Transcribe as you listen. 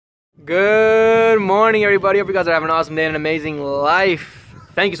Good morning, everybody. Hope you guys are having an awesome day and an amazing life.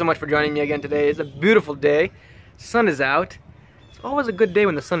 Thank you so much for joining me again today. It's a beautiful day. Sun is out. It's always a good day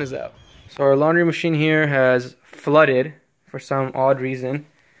when the sun is out. So our laundry machine here has flooded for some odd reason.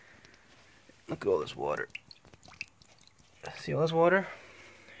 Look at all this water. See all this water?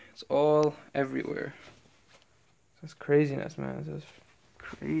 It's all everywhere. That's craziness, man. This is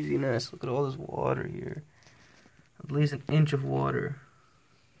craziness. Look at all this water here. At least an inch of water.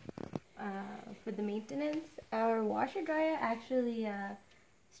 For the maintenance, our washer dryer actually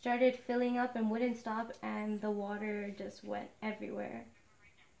started filling up and wouldn't stop, and the water just went everywhere.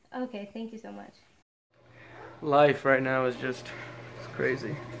 Okay, thank you so much. Life right now is it's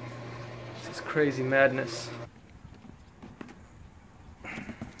crazy. It's just crazy madness.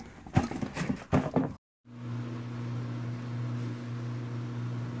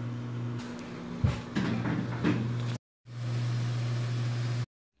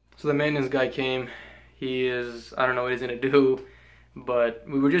 So the maintenance guy came. I don't know what he's gonna do, but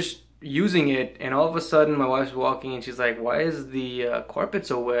we were just using it, and all of a sudden my wife's walking and she's like, why is the carpet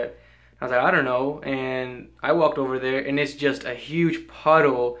so wet? I was like, I don't know. And I walked over there and it's just a huge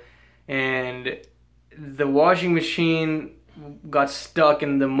puddle, and the washing machine got stuck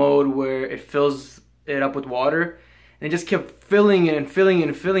in the mode where it fills it up with water, and it just kept filling it and filling it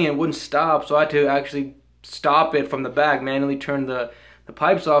and filling it and wouldn't stop. So I had to actually stop it from the back, manually turn the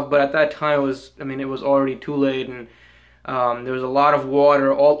pipes off. But at that time it was already too late, and there was a lot of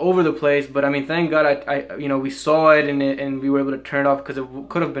water all over the place. But I mean, thank God we saw it, and we were able to turn it off, because it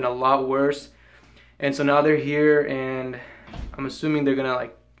could have been a lot worse. And so now they're here, and I'm assuming they're gonna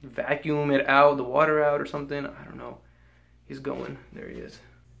like vacuum it out, the water out or something. I don't know. He's going. There he is.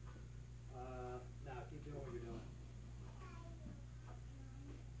 Now keep doing what you're doing.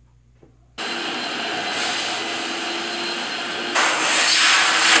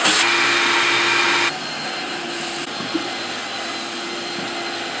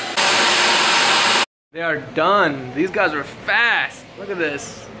 They are done. These guys are fast. Look at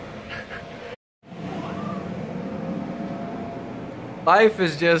this. Life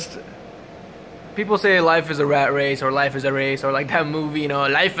is just... People say life is a rat race, or life is a race, or like that movie,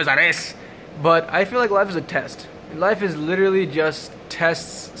 life is a race. But I feel like life is a test. Life is literally just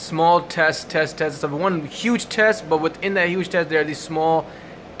tests, small tests. It's one huge test, but within that huge test there are these small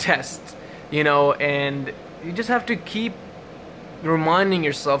tests, and you just have to keep reminding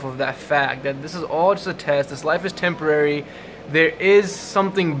yourself of that fact, that this is all just a test. This life is temporary. There is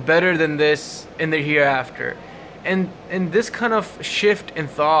something better than this in the hereafter. And this kind of shift in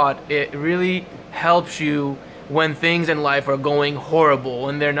thought, it really helps you when things in life are going horrible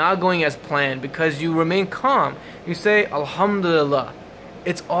and they're not going as planned, because you remain calm. You say, Alhamdulillah,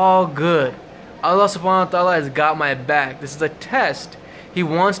 it's all good. Allah subhanahu wa ta'ala has got my back. This is a test. He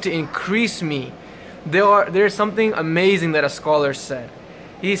wants to increase me. There's something amazing that a scholar said.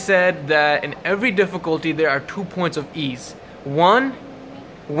 He said that in every difficulty there are 2 points of ease. One,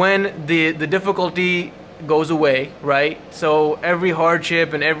 when the difficulty goes away, right? So every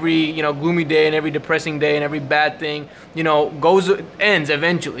hardship and every gloomy day and every depressing day and every bad thing ends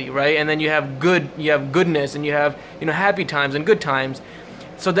eventually, right? And then you have goodness, and you have happy times and good times.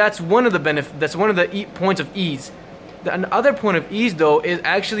 So that's one of the benefits. That's one of the points of ease. The other point of ease, though, is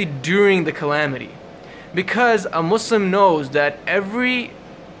actually during the calamity. Because a Muslim knows that every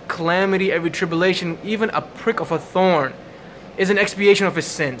calamity, every tribulation, even a prick of a thorn, is an expiation of his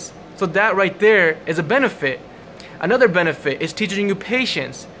sins. So that right there is a benefit. Another benefit is teaching you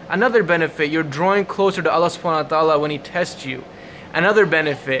patience. Another benefit, you're drawing closer to Allah subhanahu wa ta'ala when He tests you. Another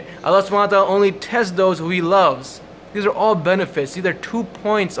benefit, Allah subhanahu wa ta'ala only tests those who He loves. These are all benefits. These are 2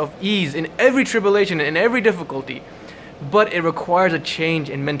 points of ease in every tribulation, in every difficulty. But it requires a change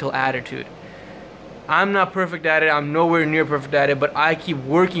in mental attitude. I'm not perfect at it. I'm nowhere near perfect at it, but I keep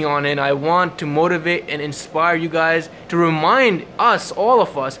working on it. I want to motivate and inspire you guys, to remind us, all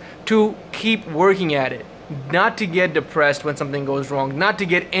of us, to keep working at it. Not to get depressed when something goes wrong. Not to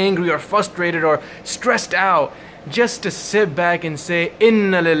get angry or frustrated or stressed out. Just to sit back and say,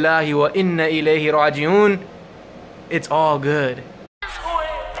 Inna lillahi wa inna ilayhi raji'un. It's all good.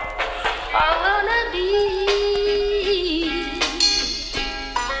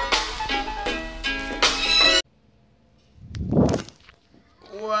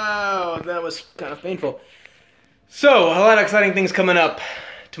 Wow, that was kind of painful. So, a lot of exciting things coming up.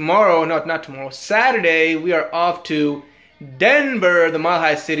 Tomorrow, not tomorrow, Saturday, we are off to Denver, the Mile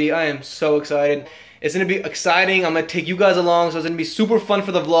High City. I am so excited. It's going to be exciting. I'm going to take you guys along, so it's going to be super fun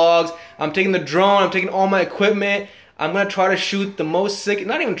for the vlogs. I'm taking the drone. I'm taking all my equipment. I'm going to try to shoot the most sick,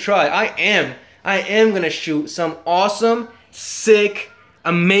 not even try, I am going to shoot some awesome, sick,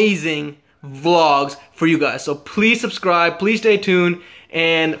 amazing vlogs for you guys. So please subscribe, please stay tuned,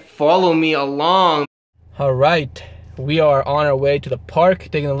 and follow me along. All right, we are on our way to the park,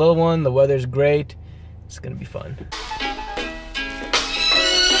 taking the little one. The weather's great. It's gonna be fun.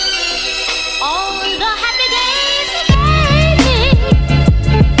 All the happy days you gave me,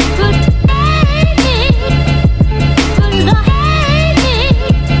 goodbye me, goodbye me,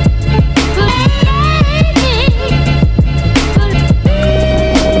 goodbye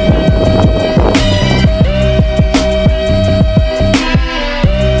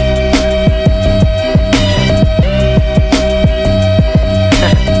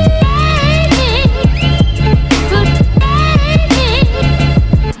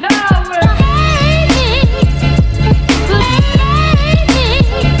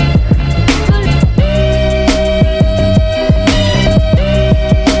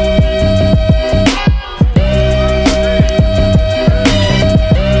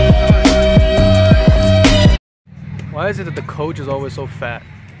Why is it that the coach is always so fat?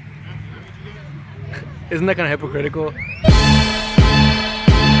 Isn't that kind of hypocritical?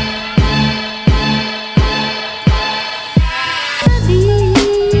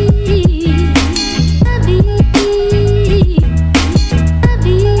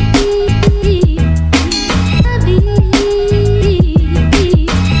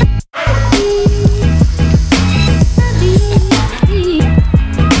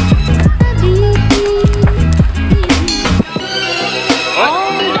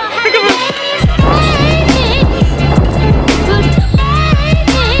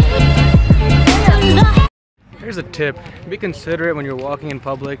 Here's a tip: be considerate when you're walking in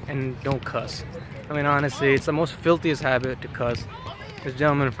public and don't cuss. I mean, honestly, it's the most filthiest habit to cuss. This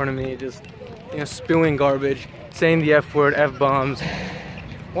gentleman in front of me just, you know, spewing garbage, saying the F word, F-bombs.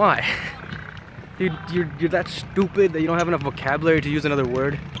 Why? Dude, you're that stupid that you don't have enough vocabulary to use another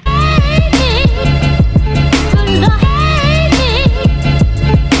word?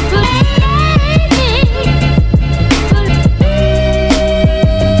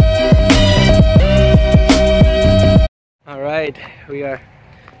 Alright,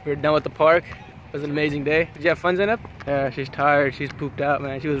 we're done with the park. It was an amazing day. Did you have fun, Zainab? Yeah, she's tired. She's pooped out,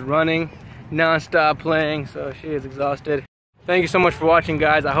 man. She was running, non-stop playing, so she is exhausted. Thank you so much for watching,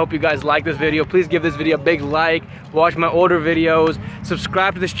 guys. I hope you guys like this video. Please give this video a big like, watch my older videos,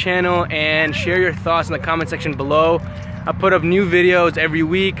 subscribe to this channel, and share your thoughts in the comment section below. I put up new videos every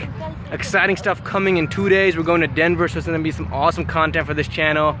week. Exciting stuff coming in 2 days. We're going to Denver, so it's gonna be some awesome content for this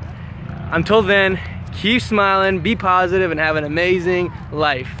channel. Until then, keep smiling, be positive, and have an amazing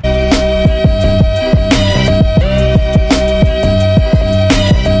life.